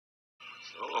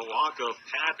So a walk of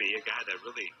Pappy, a guy that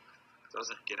really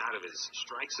doesn't get out of his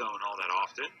strike zone all that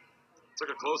often.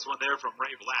 Took a close one there from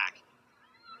Ray Black.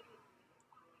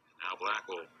 Now Black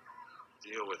will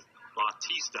deal with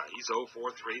Bautista. He's 0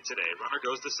 for 3 today. Runner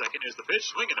goes to second. Here's the pitch.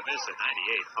 Swing and a miss at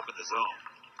 98 up in the zone.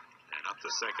 And up to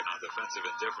second on defensive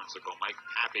indifference will go Mike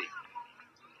Pappy.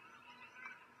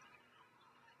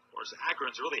 Of course,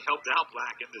 Akron's really helped out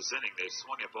Black in this inning. They've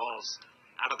swung at balls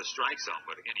out of the strike zone.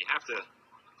 But again, you have to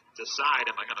decide,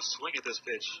 am I going to swing at this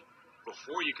pitch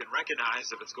before you can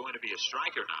recognize if it's going to be a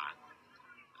strike or not?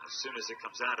 As soon as it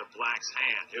comes out of Black's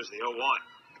hand, here's the 0-1.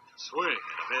 Swing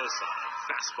and a miss on a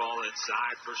fastball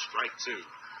inside for strike 2.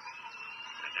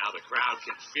 And now the crowd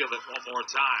can feel it one more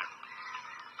time.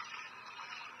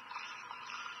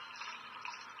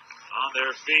 On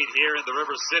their feet here in the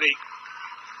River City,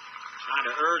 trying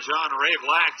to urge on Ray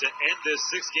Black to end this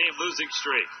 6-game losing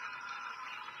streak.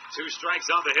 2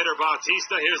 strikes on the hitter,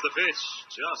 Bautista. Here's the pitch.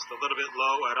 Just a little bit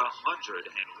low at 101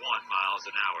 miles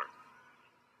an hour.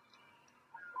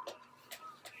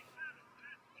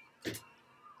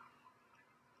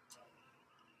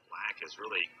 Black has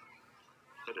really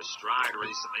hit a stride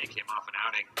recently. Came off an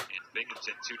outing in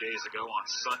Binghamton 2 days ago on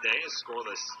Sunday. A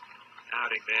scoreless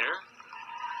outing there.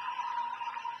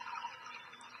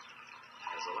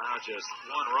 Has allowed just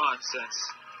 1 run since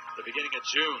the beginning of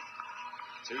June.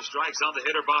 2 strikes on the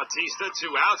hitter, Bautista.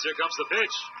 2 outs. Here comes the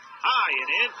pitch. High and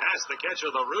in, past the catcher,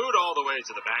 LaRue, all the way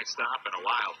to the backstop, and a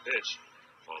wild pitch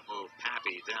will move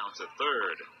Pappy down to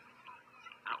third.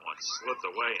 That one slipped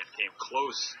away and came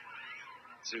close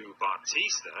to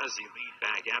Bautista as he leaned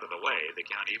back out of the way. The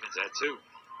count evens at 2.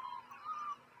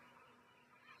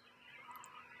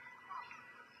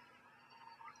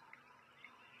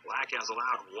 Black has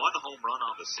allowed 1 home run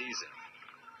on the season.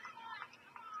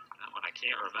 That one I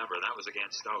can't remember. That was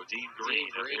against, Dean Green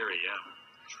of Erie, yeah.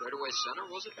 Straightaway center,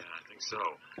 was it? Yeah, I think so.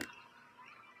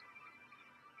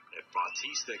 If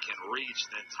Bautista can reach,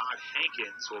 then Todd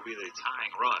Hankins will be the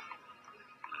tying run.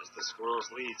 As the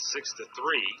Squirrels lead 6-3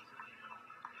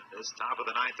 in this top of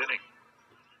the 9th inning.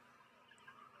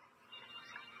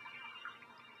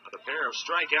 Another pair of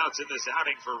strikeouts in this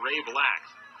outing for Ray Black.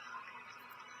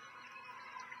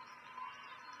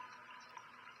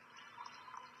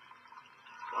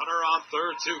 Runner on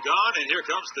third, 2 gone, and here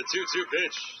comes the 2-2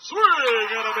 pitch. Swing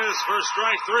and a miss for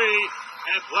strike 3,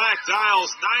 and Black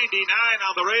dials 99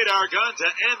 on the radar gun to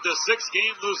end the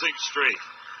 6-game losing streak.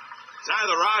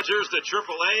 Tyler Rogers to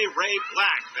AAA, Ray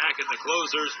Black back in the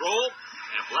closer's role,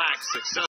 and Black successful.